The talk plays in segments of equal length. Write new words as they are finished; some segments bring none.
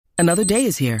Another day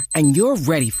is here, and you're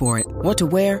ready for it. What to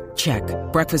wear? Check.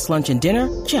 Breakfast, lunch, and dinner?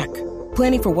 Check.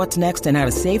 Planning for what's next and how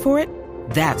to save for it?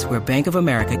 That's where Bank of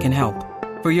America can help.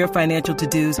 For your financial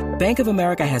to-dos, Bank of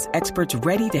America has experts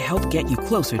ready to help get you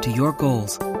closer to your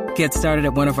goals. Get started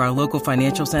at one of our local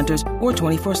financial centers or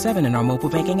 24/7 in our mobile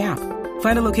banking app.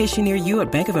 Find a location near you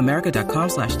at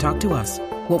bankofamerica.com/talktous.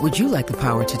 What would you like the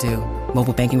power to do?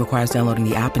 Mobile banking requires downloading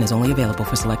the app and is only available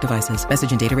for select devices.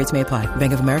 Message and data rates may apply.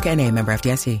 Bank of America N.A., member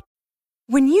FDIC.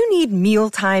 When you need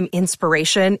mealtime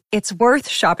inspiration, it's worth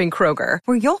shopping Kroger,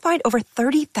 where you'll find over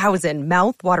 30,000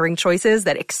 mouth-watering choices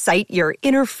that excite your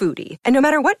inner foodie. And no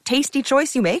matter what tasty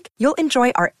choice you make, you'll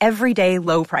enjoy our everyday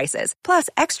low prices, plus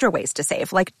extra ways to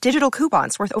save, like digital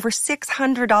coupons worth over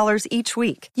 $600 each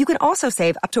week. You can also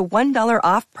save up to $1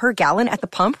 off per gallon at the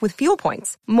pump with fuel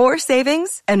points. More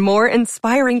savings and more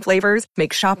inspiring flavors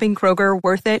make shopping Kroger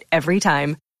worth it every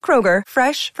time. Kroger,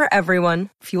 fresh for everyone.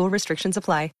 Fuel restrictions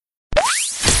apply.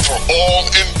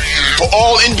 For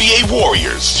all NBA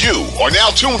warriors, you are now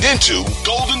tuned into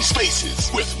Golden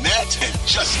Spaces with Nat and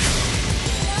Justin.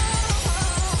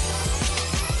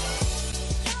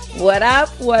 What up,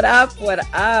 what up, what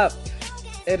up?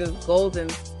 It is Golden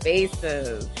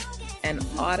Spaces, an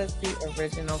Odyssey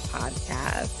original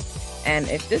podcast. And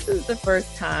if this is the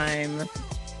first time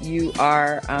you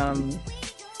are, it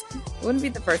wouldn't be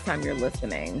the first time you're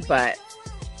listening, but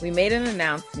we made an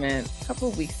announcement a couple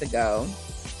of weeks ago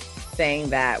saying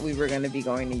that we were going to be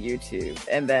going to YouTube,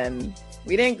 and then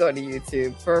we didn't go to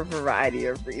YouTube for a variety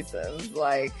of reasons,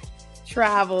 like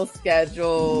travel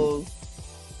schedules,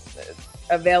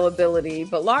 availability,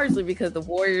 but largely because the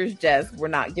Warriors just were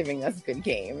not giving us good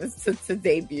games to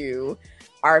debut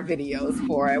our videos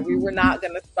for. And we were not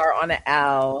going to start on an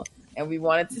L, and we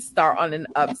wanted to start on an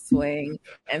upswing.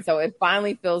 And so it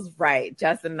finally feels right.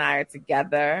 Justin and I are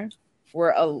together.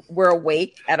 We're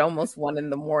awake at almost 1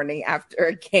 a.m. after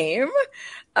a game.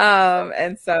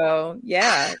 And so,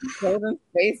 yeah, Golden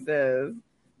Spaces,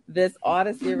 this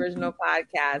Odyssey original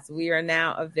podcast, we are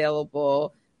now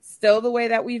available still the way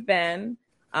that we've been.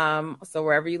 So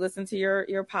wherever you listen to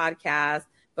your podcast,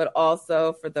 but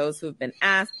also for those who've been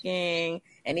asking,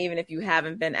 and even if you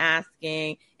haven't been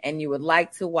asking and you would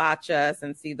like to watch us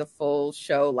and see the full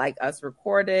show like us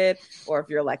recorded, or if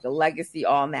you're like a legacy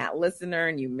All Nat listener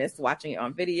and you missed watching it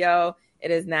on video,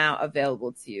 it is now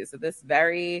available to you. So this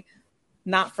very,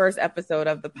 not first episode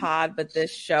of the pod, but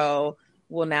this show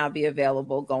will now be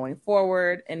available going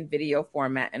forward in video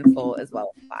format and full as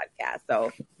well as podcast.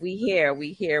 So we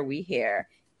hear.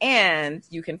 And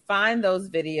you can find those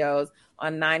videos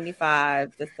on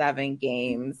 95-7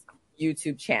 Games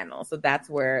YouTube channel. So that's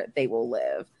where they will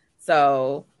live.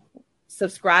 So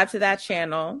subscribe to that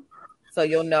channel so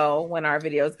you'll know when our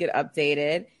videos get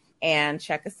updated, and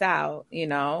check us out.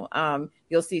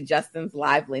 You'll see Justin's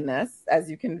liveliness as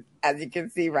you can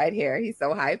see right here. He's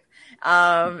so hype.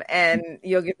 And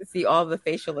you'll get to see all the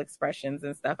facial expressions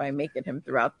and stuff I make at him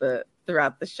throughout the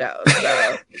show.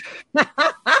 So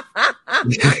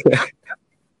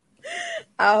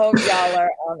I hope y'all are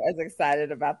as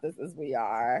excited about this as we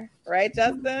are. Right,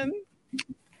 Justin?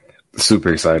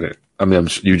 Super excited. I mean,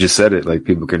 you just said it. Like,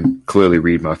 people can clearly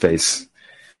read my face.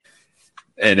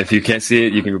 And if you can't see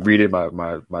it, you can read it.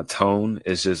 My tone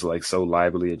is just like so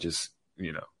lively. It just,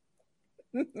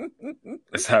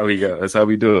 that's how we go. That's how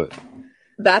we do it.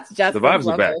 That's just the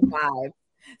vibes are back. Vibe.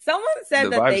 Someone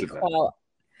said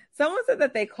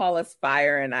that they call us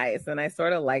fire and ice, and I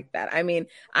sort of like that. I mean,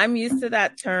 I'm used to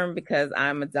that term because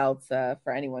I'm a Delta.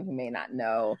 For anyone who may not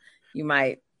know,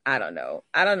 I don't know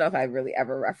if I really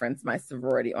ever referenced my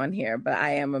sorority on here, but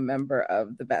I am a member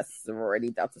of the best sorority,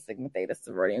 Delta Sigma Theta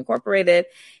Sorority Incorporated.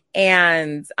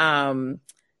 And,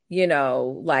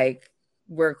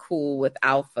 we're cool with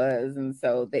alphas. And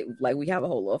so we have a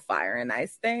whole little fire and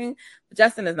ice thing. But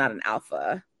Justin is not an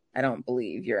alpha. I don't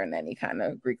believe you're in any kind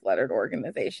of Greek lettered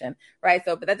organization. Right.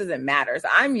 So, but that doesn't matter. So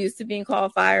I'm used to being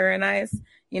called fire and ice,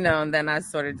 and then I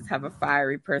sort of just have a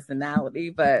fiery personality.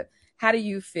 But how do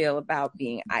you feel about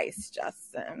being ice,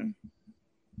 Justin?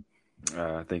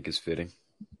 I think it's fitting.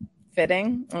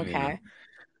 Fitting? Okay. Yeah.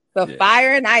 So yeah.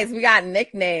 Fire and ice. We got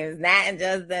nicknames. Nat and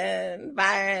Justin.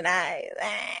 Fire and ice.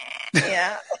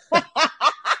 Yeah.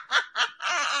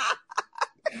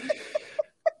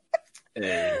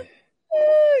 Hey.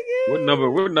 What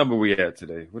number we at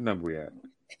today? What number we at?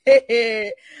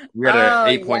 We got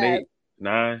an 8.8,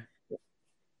 9.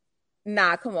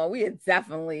 Nah, come on. We are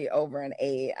definitely over an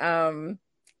 8. I'm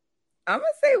gonna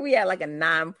say we had like a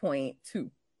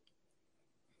 9.2.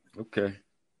 Okay.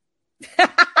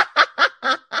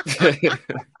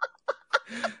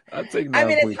 I'll take 9.2. I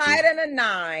mean, it's higher than a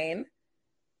 9,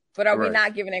 but are we Right.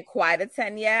 not giving it quite a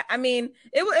 10 yet? I mean,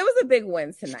 it was a big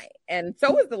win tonight, and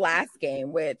so was the last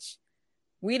game, which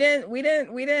we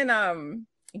didn't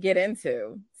get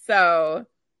into. So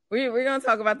we're gonna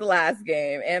talk about the last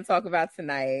game and talk about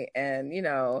tonight, and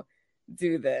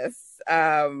do this.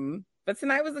 But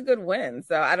tonight was a good win.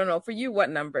 So I don't know for you, what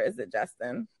number is it,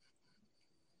 Justin?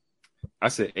 I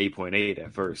said 8.8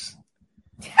 at first.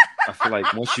 I feel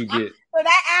like once you get So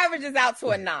that averages out to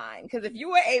a 9. Because if you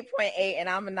were 8.8 and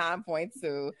I'm a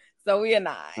 9.2, so we a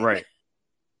 9. right,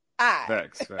 All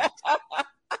right. facts.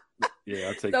 Yeah,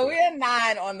 I'll take So that. we're a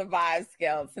 9 on the vibe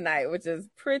scale tonight, which is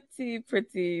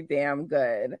pretty damn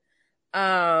good.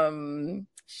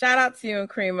 Shout out to you and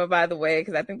Karima, by the way,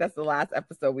 because I think that's the last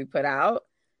episode we put out.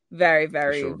 Very,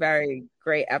 very, sure. very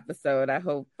great episode. I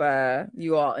hope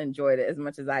you all enjoyed it as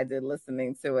much as I did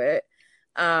listening to it.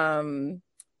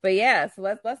 But yeah, so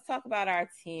let's talk about our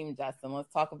team, Justin.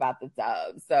 Let's talk about the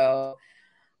Dubs. So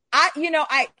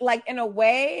I like, in a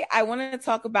way, I want to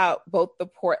talk about both the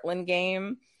Portland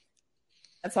game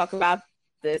and talk about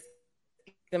the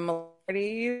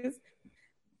similarities.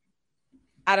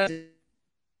 I don't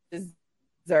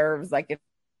deserves, like, if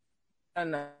I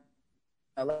don't know,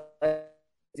 let's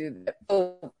do that.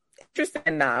 Oh, interesting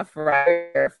enough,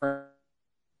 right, for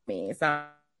me. So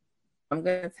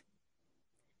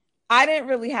I didn't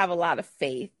really have a lot of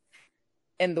faith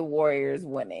in the Warriors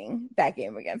winning that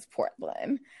game against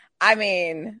Portland. I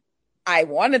mean, I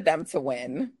wanted them to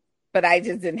win, but I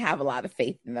just didn't have a lot of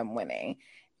faith in them winning.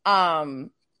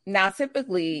 Now,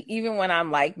 typically, even when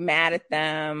I'm like mad at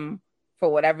them for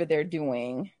whatever they're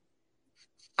doing,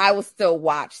 I will still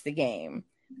watch the game.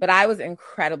 But I was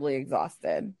incredibly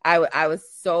exhausted. I was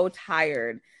so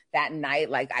tired that night.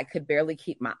 Like, I could barely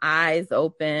keep my eyes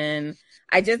open.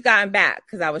 I just gotten back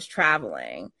because I was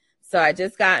traveling. So I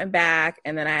just gotten back,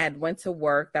 and then I had went to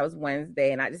work. That was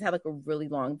Wednesday, and I just had like a really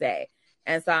long day.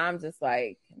 And so I'm just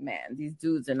like, man, these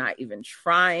dudes are not even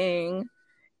trying,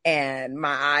 and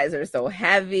my eyes are so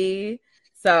heavy.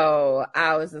 So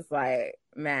I was just like,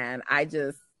 man, I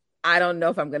don't know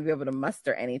if I'm going to be able to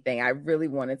muster anything. I really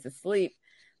wanted to sleep.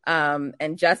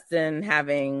 And Justin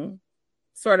having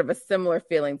sort of a similar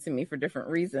feeling to me for different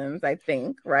reasons, I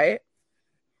think, right?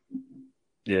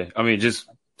 Yeah, I mean, just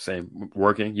same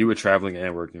working. You were traveling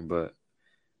and working, but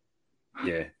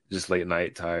yeah, just late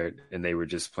night, tired, and they were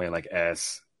just playing like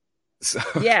ass. So,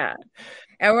 yeah,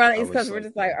 and we're on the I East was Coast. We're like,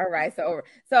 just like, all right, so over.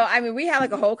 So I mean, we had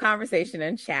like a whole conversation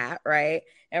in chat, right?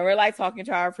 And we're like talking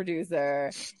to our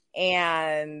producer,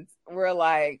 and we're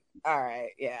like, all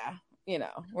right, yeah,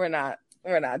 we're not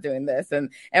doing this,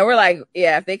 and we're like,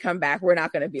 yeah, if they come back, we're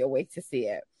not going to be awake to see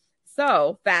it.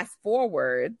 So fast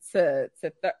forward to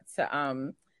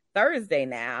Thursday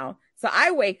now. So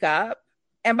I wake up,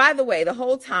 and by the way, the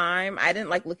whole time I didn't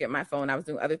like look at my phone. I was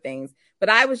doing other things, but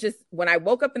I was just, when I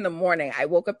woke up in the morning, I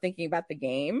woke up thinking about the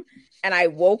game, and I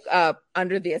woke up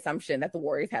under the assumption that the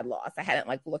Warriors had lost. I hadn't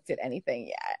like looked at anything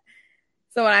yet.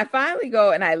 So when I finally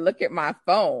go and I look at my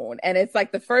phone, and it's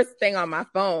like the first thing on my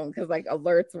phone, because like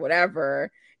alerts,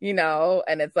 whatever,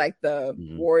 and it's like the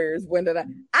Warriors win. I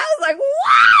was like,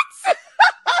 what?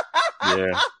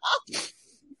 yeah,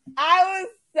 I was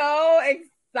so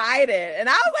excited. And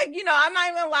I was like, I'm not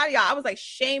even gonna lie to y'all. I was like,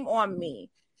 shame on me.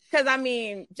 Because I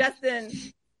mean,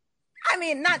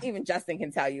 not even Justin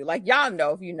can tell you. Like, y'all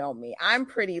know, if you know me, I'm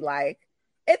pretty like,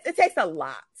 it takes a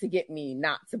lot to get me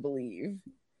not to believe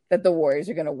that the Warriors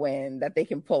are going to win, that they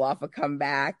can pull off a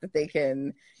comeback, that they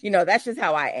can, that's just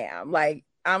how I am. Like,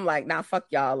 I'm like, nah, fuck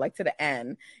y'all, like to the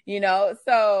end,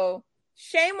 So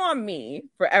shame on me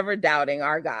for ever doubting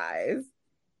our guys.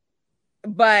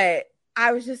 But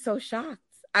I was just so shocked.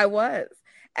 I was.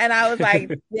 And I was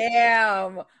like,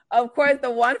 damn, of course,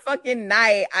 the one fucking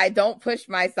night I don't push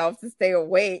myself to stay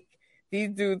awake, these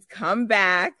dudes come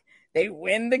back, they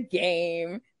win the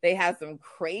game, they have some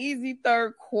crazy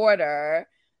third quarter.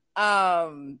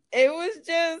 It was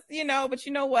just, but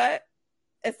you know what?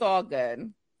 It's all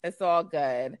good. It's all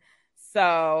good.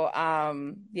 So,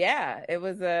 yeah, it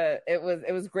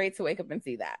was great to wake up and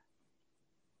see that.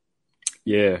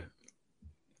 yeah.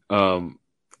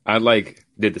 I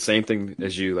did the same thing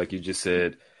as you, like you just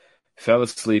said, fell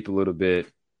asleep a little bit.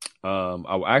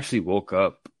 I actually woke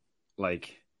up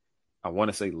like, I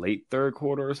want to say late third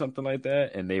quarter or something like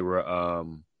that, and they were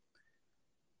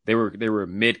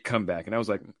mid comeback, and I was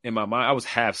like, in my mind, I was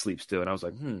half asleep still, and I was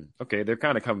like, okay, they're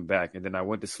kind of coming back. And then I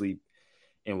went to sleep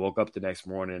and woke up the next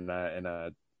morning, and I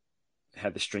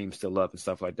had the stream still up and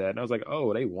stuff like that, and I was like,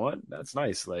 oh, they won? That's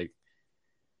nice. Like,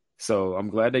 so I'm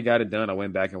glad they got it done. I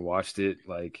went back and watched it.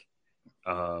 Like,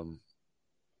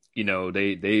 they're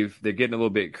getting a little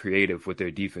bit creative with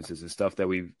their defenses and stuff that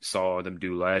we saw them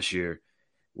do last year,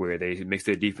 where they mix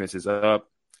their defenses up,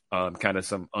 kind of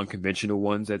some unconventional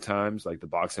ones at times, like the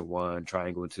box and one,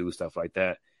 triangle and two, stuff like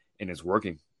that, and it's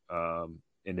working. And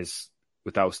it's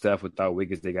without Steph, without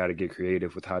Wiggins, they got to get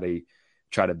creative with how they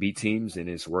try to beat teams, and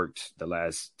it's worked the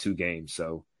last 2 games.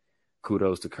 So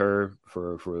kudos to Kerr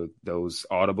for those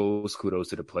audibles. Kudos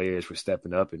to the players for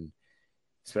stepping up, and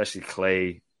especially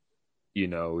Clay.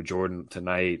 Jordan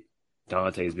tonight,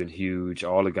 Dante's been huge.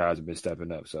 All the guys have been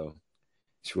stepping up. So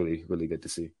it's really, really good to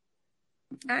see.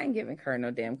 I ain't giving Kerr no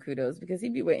damn kudos because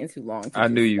he'd be waiting too long. I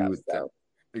knew you would. So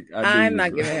I'm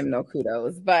not giving him no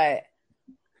kudos. But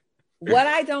what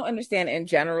I don't understand in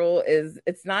general is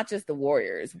it's not just the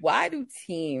Warriors. Why do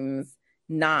teams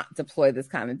not deploy this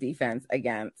kind of defense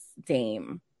against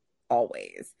Dame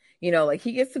always? Like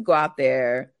he gets to go out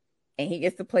there and he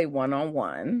gets to play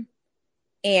one-on-one.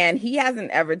 And he hasn't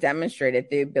ever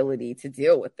demonstrated the ability to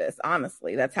deal with this,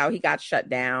 honestly. That's how he got shut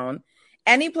down.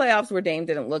 Any playoffs where Dame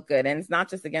didn't look good, and it's not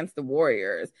just against the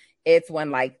Warriors. It's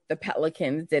when, like, the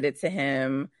Pelicans did it to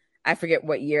him. I forget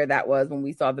what year that was when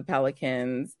we saw the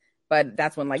Pelicans. But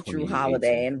that's when, like, Drew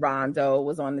Holiday and Rondo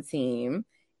was on the team.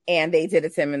 And they did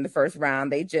it to him in the first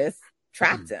round. They just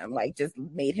trapped him, like, just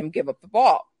made him give up the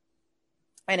ball.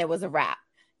 And it was a wrap,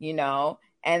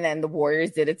 And then the Warriors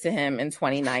did it to him in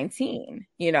 2019,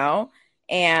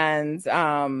 and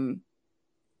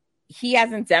he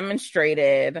hasn't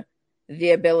demonstrated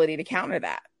the ability to counter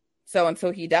that. So until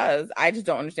he does, I just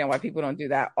don't understand why people don't do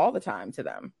that all the time to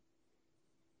them.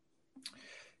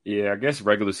 Yeah, I guess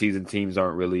regular season teams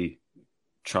aren't really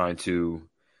trying to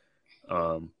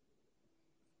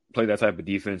play that type of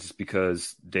defense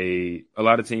because a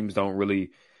lot of teams don't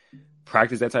really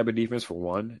practice that type of defense, for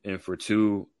one, and for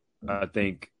two, I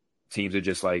think teams are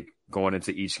just like going into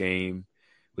each game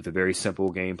with a very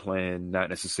simple game plan, not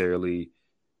necessarily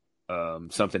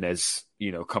something as,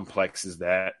 complex as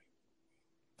that.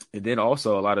 And then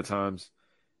also a lot of times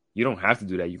you don't have to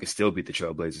do that. You can still beat the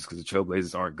Trailblazers because the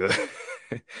Trailblazers aren't good.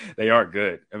 They aren't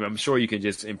good. I mean, I'm sure you can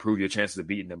just improve your chances of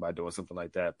beating them by doing something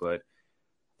like that. But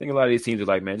I think a lot of these teams are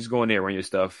like, man, just go in there, run your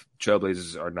stuff.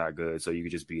 Trailblazers are not good, so you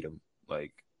can just beat them.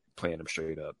 Like, playing them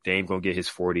straight up. Dame gonna get his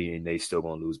 40 and they still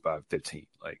gonna lose by 15.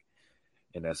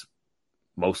 And that's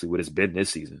mostly what it's been this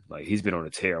season. Like, he's been on a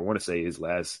tear. I want to say his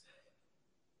last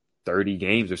 30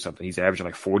 games or something, he's averaging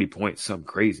like 40 points, something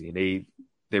crazy. And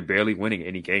they're barely winning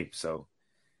any game. So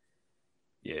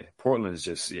yeah, Portland's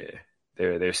just,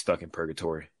 they're stuck in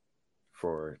purgatory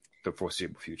for the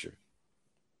foreseeable future.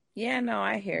 Yeah, no,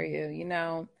 I hear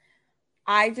you.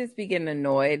 I just be getting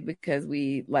annoyed because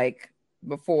we, like,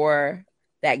 before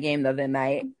that game the other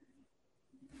night.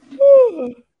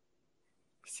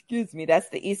 Excuse me. That's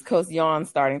the East Coast yawn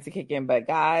starting to kick in. But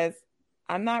guys,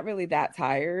 I'm not really that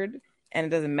tired. And it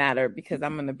doesn't matter because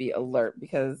I'm going to be alert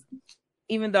because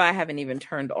even though I haven't even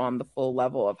turned on the full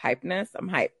level of hypeness, I'm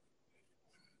hyped.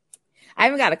 I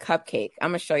even got a cupcake. I'm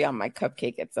going to show y'all my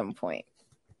cupcake at some point.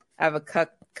 I have a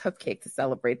cupcake to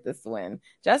celebrate this win.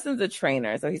 Justin's a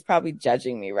trainer, so he's probably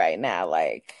judging me right now.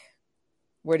 Like,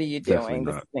 what are you doing?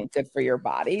 This isn't good for your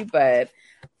body, but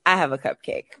I have a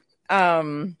cupcake.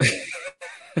 And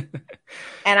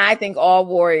I think all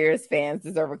Warriors fans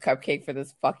deserve a cupcake for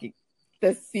this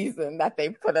season that they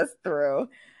put us through.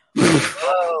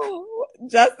 Oh,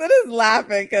 Justin is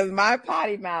laughing because my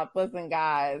potty mouth. Listen,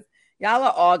 guys, y'all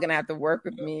are all gonna have to work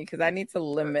with me because I need to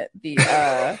limit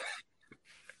the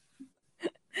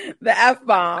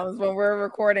F-bombs when we're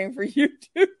recording for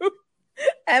YouTube.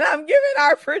 And I'm giving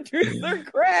our producer,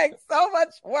 Greg, so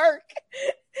much work.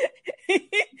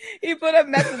 He put a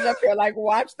message up here like,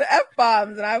 watch the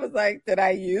F-bombs. And I was like, did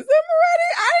I use them already?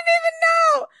 I didn't even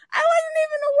know. I wasn't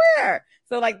even aware.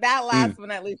 So like that last one,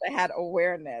 at least I had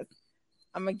awareness.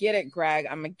 I'm going to get it, Greg.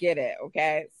 I'm going to get it.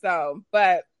 Okay. So,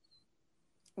 but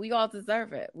we all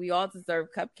deserve it. We all deserve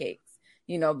cupcakes,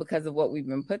 because of what we've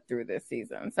been put through this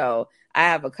season. So I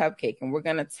have a cupcake and we're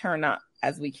going to turn up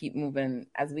as we keep moving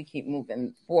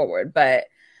forward. But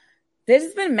there's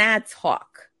just been mad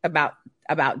talk about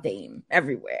Dame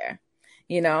everywhere,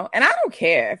 and I don't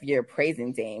care if you're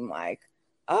praising Dame, like,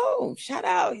 oh, shout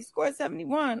out, he scored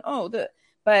 71.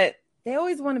 But they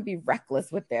always want to be reckless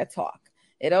with their talk.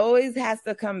 It always has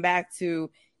to come back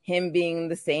to him being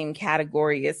the same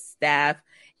category as Steph,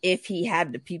 if he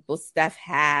had the people Steph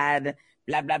had,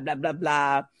 blah, blah, blah, blah,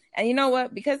 blah. And you know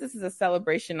what? Because this is a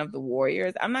celebration of the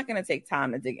Warriors, I'm not going to take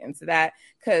time to dig into that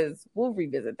because we'll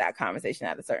revisit that conversation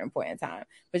at a certain point in time.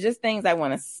 But just things I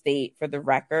want to state for the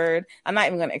record. I'm not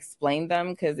even going to explain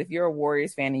them because if you're a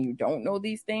Warriors fan and you don't know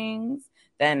these things,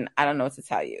 then I don't know what to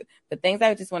tell you. But things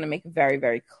I just want to make very,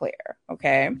 very clear,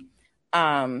 okay?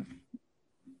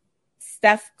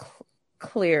 Steph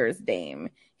clears Dame.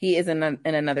 He is in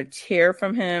another tier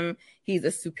from him. He's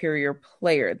a superior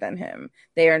player than him.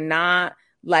 They are not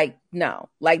like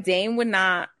Dame would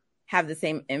not have the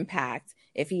same impact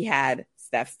if he had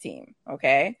Steph's team,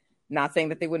 okay? Not saying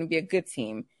that they wouldn't be a good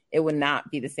team. It would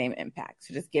not be the same impact.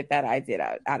 So just get that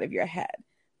idea out of your head.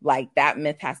 Like, that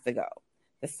myth has to go.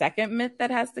 The second myth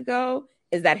that has to go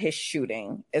is that his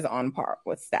shooting is on par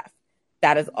with Steph.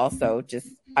 That is also just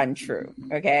untrue,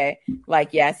 okay?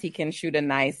 Like, yes, he can shoot a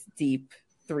nice, deep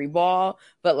 3-ball,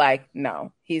 but, like,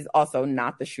 no, he's also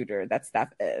not the shooter that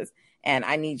Steph is. And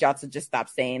I need y'all to just stop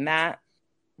saying that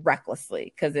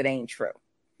recklessly, because it ain't true,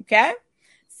 okay?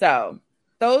 So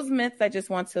those myths I just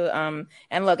want to,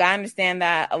 and look, I understand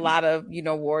that a lot of,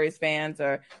 Warriors fans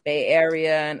are Bay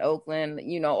Area and Oakland,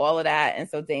 all of that. And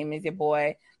so Dame is your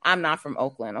boy. I'm not from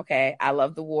Oakland, okay? I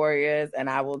love the Warriors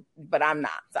but I'm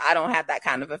not. So I don't have that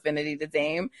kind of affinity to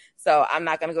Dame. So I'm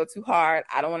not going to go too hard.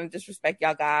 I don't want to disrespect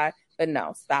y'all guy, but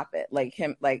no, stop it.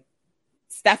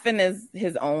 Stephen is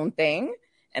his own thing.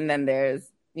 And then there's,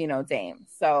 Dame.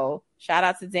 So shout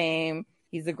out to Dame.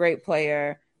 He's a great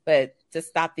player, but just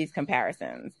stop these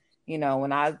comparisons. When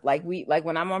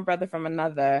when I'm on Brother from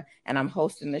Another and I'm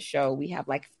hosting the show, we have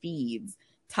feeds,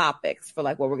 topics for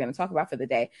what we're going to talk about for the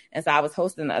day. And so I was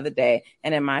hosting the other day,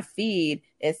 and in my feed,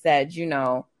 it said,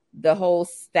 the whole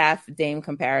Steph Dame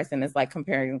comparison is like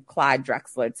comparing Clyde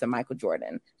Drexler to Michael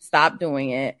Jordan. Stop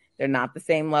doing it. They're not the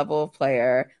same level of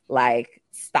player.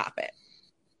 Stop it.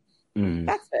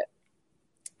 That's it.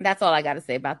 That's all I got to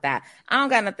say about that. I don't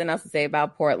got nothing else to say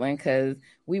about Portland because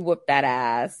we whooped that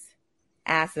ass.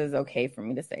 Ass is okay for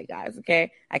me to say, guys,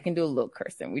 okay? I can do a little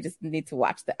cursing. We just need to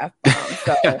watch the F-bomb.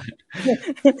 So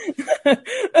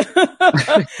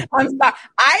I'm sorry.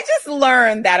 I just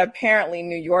learned that apparently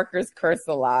New Yorkers curse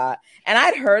a lot. And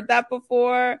I'd heard that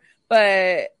before,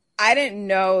 but I didn't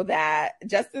know that.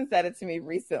 Justin said it to me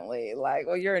recently.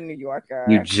 Well, you're a New Yorker.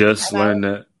 You just learned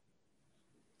that?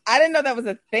 I didn't know that was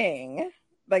a thing.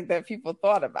 That people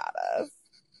thought about us.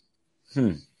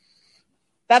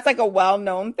 That's a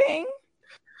well-known thing.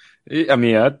 I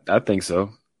mean, I think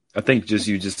so. I think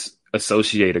you just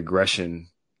associate aggression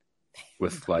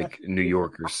with New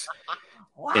Yorkers.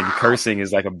 Wow. And cursing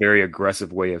is a very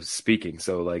aggressive way of speaking.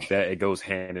 So that, it goes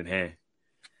hand in hand.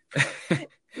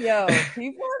 Yo,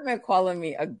 people have been calling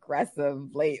me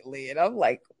aggressive lately. And I'm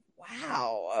like,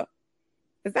 wow,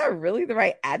 is that really the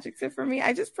right adjective for me?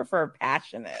 I just prefer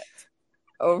passionate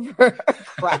over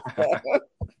aggressive.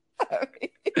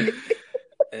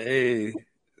 Hey,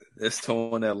 that's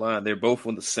towing that line. They're both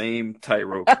on the same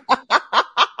tightrope.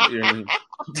 You know what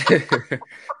I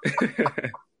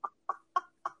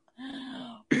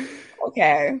mean?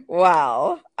 Okay,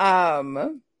 well,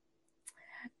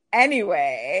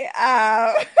 anyway,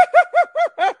 I'm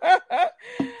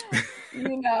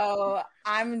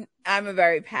a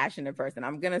very passionate person.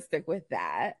 I'm gonna stick with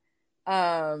that.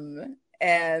 So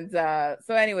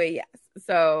anyway, yes.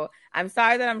 So I'm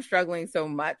sorry that I'm struggling so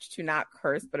much to not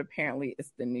curse, but apparently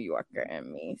it's the New Yorker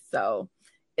in me. So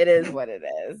it is what it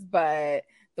is. But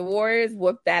the Warriors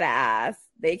whooped that ass.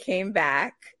 They came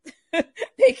back.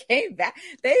 They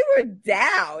were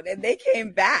down and they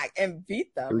came back and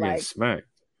beat them. Smacked.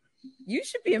 You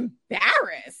should be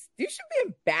embarrassed.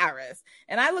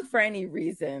 And I look for any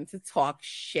reason to talk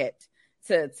shit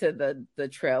to the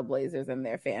Trailblazers and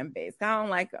their fan base. I don't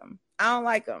like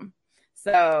them.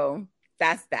 So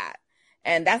that's that.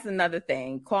 And that's another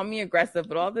thing. Call me aggressive,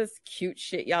 but all this cute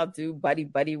shit y'all do,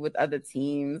 buddy with other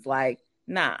teams,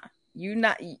 nah. You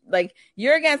not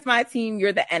you're against my team,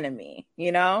 you're the enemy,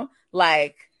 and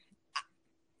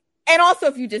also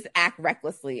if you just act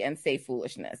recklessly and say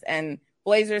foolishness, and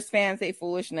Blazers fans say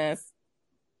foolishness,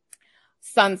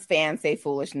 Suns fans say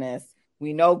foolishness,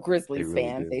 we know Grizzlies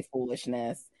fans say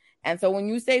foolishness, and so when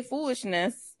you say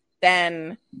foolishness,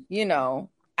 then I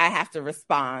have to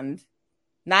respond,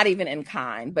 not even in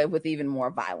kind, but with even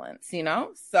more violence,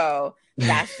 so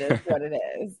that's just what it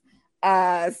is.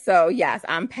 So yes,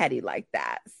 I'm petty like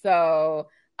that. So,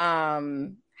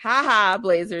 haha,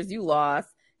 Blazers, you lost.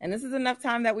 And this is enough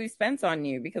time that we've spent on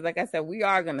you because like I said, we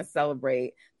are going to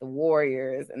celebrate the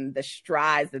Warriors and the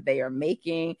strides that they are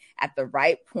making at the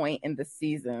right point in the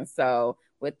season. So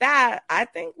with that, I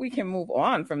think we can move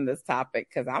on from this topic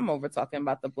because I'm over talking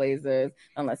about the Blazers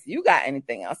unless you got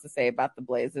anything else to say about the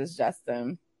Blazers,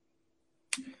 Justin.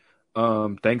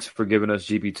 Thanks for giving us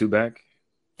GP2 back.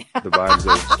 The vibes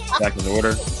are back in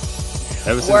order.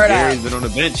 Ever since Gary's been on the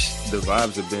bench, the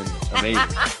vibes have been amazing.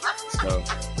 So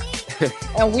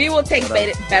And we will take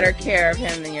better care of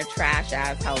him than your trash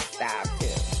ass health staff too.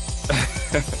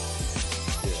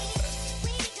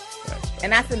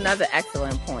 And that's another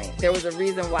excellent point. There was a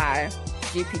reason why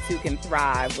GP2 can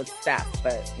thrive with Steph,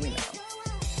 but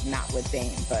not with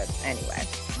Dame. But anyway,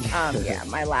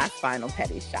 my last final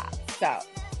petty shot. So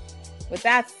with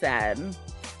that said,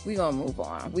 we're gonna move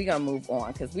on.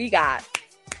 Because we got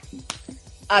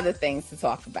other things to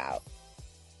talk about.